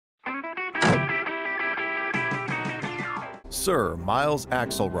Sir Miles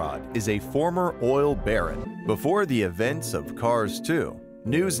Axlerod is a former oil baron. Before the events of Cars 2,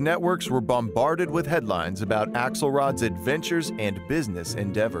 news networks were bombarded with headlines about Axlerod's adventures and business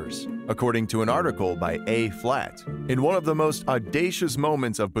endeavors. According to an article by A. Flat, in one of the most audacious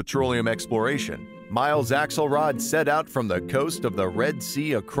moments of petroleum exploration, Miles Axlerod set out from the coast of the Red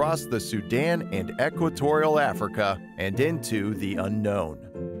Sea across the Sudan and equatorial Africa and into the unknown.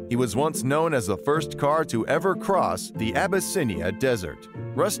 He was once known as the first car to ever cross the Abyssinia Desert.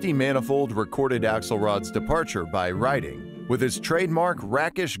 Rusty Manifold recorded Axlerod's departure by writing, "With his trademark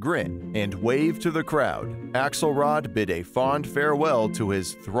rakish grin and wave to the crowd, Axlerod bid a fond farewell to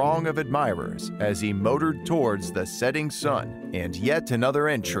his throng of admirers as he motored towards the setting sun and yet another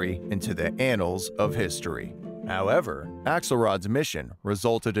entry into the annals of history." However, Axlerod's mission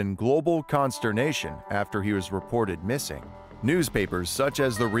resulted in global consternation after he was reported missing. Newspapers such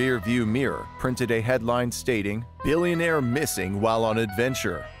as the Rear View Mirror printed a headline stating, "Billionaire missing while on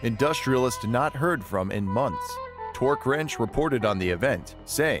adventure, industrialist not heard from in months." Torque Wrench reported on the event,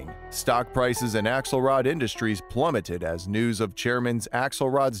 saying, "Stock prices in Axlerod Industries plummeted as news of Chairman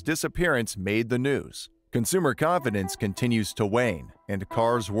Axlerod's disappearance made the news. Consumer confidence continues to wane, and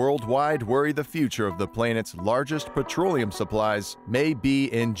cars worldwide worry the future of the planet's largest petroleum supplies may be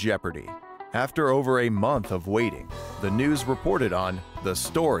in jeopardy." After over a month of waiting, the news reported on the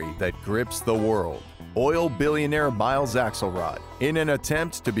story that grips the world. Oil billionaire Miles Axlerod, in an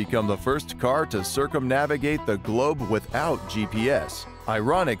attempt to become the first car to circumnavigate the globe without GPS,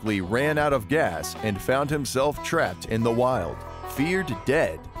 ironically ran out of gas and found himself trapped in the wild. Feared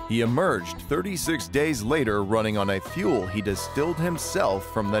dead, he emerged 36 days later running on a fuel he distilled himself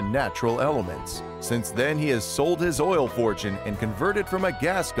from the natural elements. Since then, he has sold his oil fortune and converted from a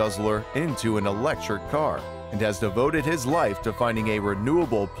gas guzzler into an electric car, and has devoted his life to finding a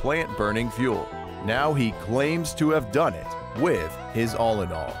renewable plant-burning fuel. Now he claims to have done it with his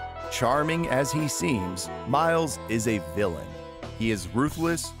all-in-all. Charming as he seems, Miles is a villain. He is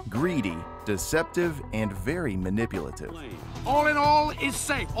ruthless, greedy, deceptive, and very manipulative. All in all is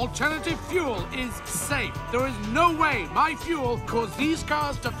safe. Alternative fuel is safe. There is no way my fuel caused these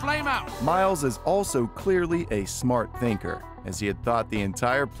cars to flame out. Miles is also clearly a smart thinker, as he had thought the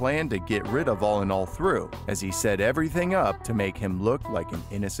entire plan to get rid of All in All through, as he set everything up to make him look like an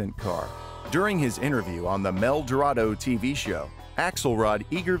innocent car. During his interview on the Mel Dorado TV show, Axlerod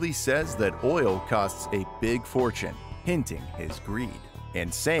eagerly says that oil costs a big fortune, hinting his greed,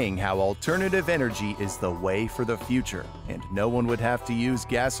 and saying how alternative energy is the way for the future, and no one would have to use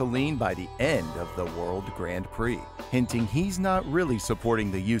gasoline by the end of the World Grand Prix, hinting he's not really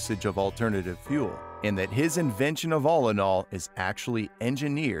supporting the usage of alternative fuel, and that his invention of All in All is actually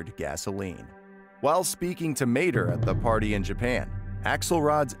engineered gasoline. While speaking to Mater at the party in Japan,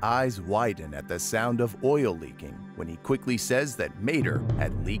 Axlerod's eyes widen at the sound of oil leaking when he quickly says that Mater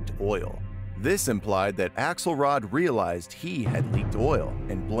had leaked oil. This implied that Axlerod realized he had leaked oil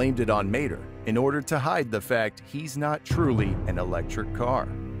and blamed it on Mater in order to hide the fact he's not truly an electric car.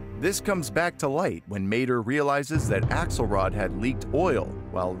 This comes back to light when Mater realizes that Axlerod had leaked oil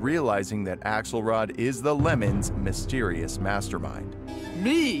while realizing that Axlerod is the Lemon's mysterious mastermind.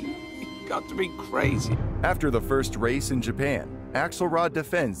 Me? You got to be crazy. After the first race in Japan, Axlerod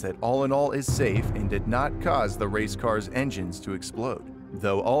defends that All in All is safe and did not cause the race car's engines to explode.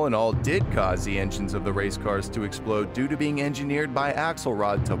 Though All in All did cause the engines of the race cars to explode due to being engineered by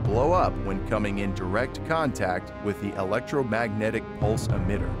Axlerod to blow up when coming in direct contact with the electromagnetic pulse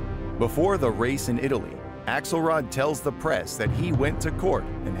emitter. Before the race in Italy, Axlerod tells the press that he went to court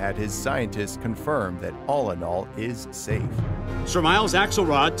and had his scientists confirm that All in All is safe. Sir Miles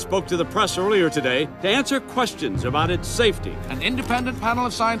Axlerod spoke to the press earlier today to answer questions about its safety. An independent panel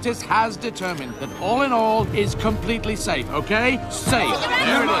of scientists has determined that All in All is completely safe, okay? Safe.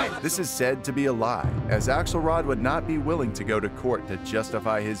 There it is. This is said to be a lie, as Axlerod would not be willing to go to court to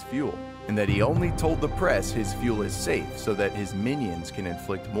justify his fuel, and that he only told the press his fuel is safe so that his minions can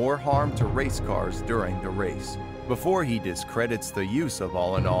inflict more harm to race cars during the race. Before he discredits the use of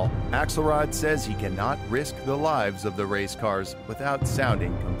All in All, Axlerod says he cannot risk the lives of the race cars without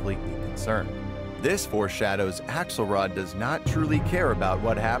sounding completely concerned. This foreshadows Axlerod does not truly care about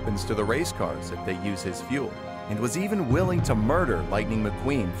what happens to the race cars if they use his fuel, and was even willing to murder Lightning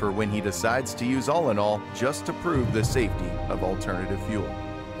McQueen for when he decides to use All in All just to prove the safety of alternative fuel.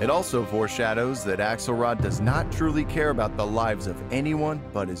 It also foreshadows that Axlerod does not truly care about the lives of anyone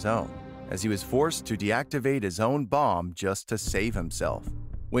but his own, as he was forced to deactivate his own bomb just to save himself.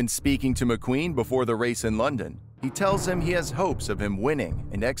 When speaking to McQueen before the race in London, He tells him he has hopes of him winning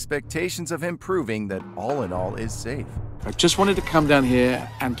and expectations of him proving that all in all is safe. I just wanted to come down here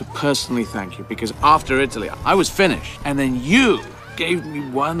and to personally thank you, because after Italy, I was finished. And then you gave me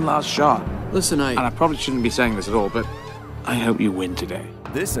one last shot. Listen, And I probably shouldn't be saying this at all, but I hope you win today.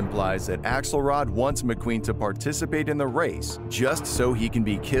 This implies that Axlerod wants McQueen to participate in the race just so he can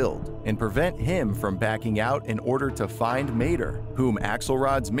be killed and prevent him from backing out in order to find Mater, whom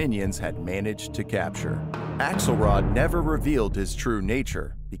Axlerod's minions had managed to capture. Axlerod never revealed his true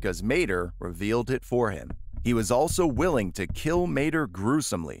nature because Mater revealed it for him. He was also willing to kill Mater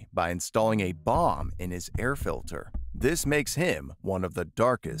gruesomely by installing a bomb in his air filter. This makes him one of the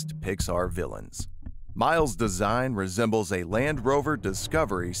darkest Pixar villains. Miles' design resembles a Land Rover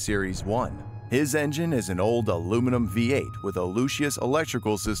Discovery Series 1. His engine is an old aluminum V8 with a Lucius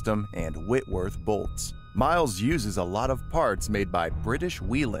electrical system and Whitworth bolts. Miles uses a lot of parts made by British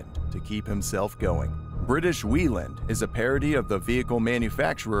Wheeland to keep himself going. British Wheeland is a parody of the vehicle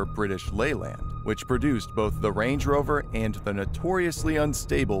manufacturer British Leyland, which produced both the Range Rover and the notoriously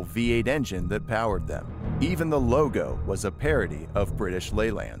unstable V8 engine that powered them. Even the logo was a parody of British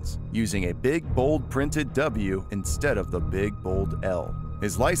Leyland's, using a big bold printed W instead of the big bold L.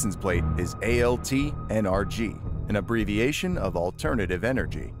 His license plate is ALT-NRG, an abbreviation of alternative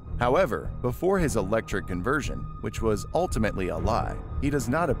energy. However, before his electric conversion, which was ultimately a lie, he does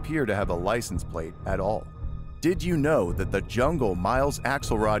not appear to have a license plate at all. Did you know that the jungle Miles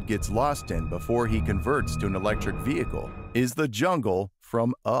Axlerod gets lost in before he converts to an electric vehicle is the jungle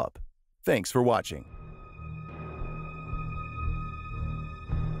from Up? Thanks for watching.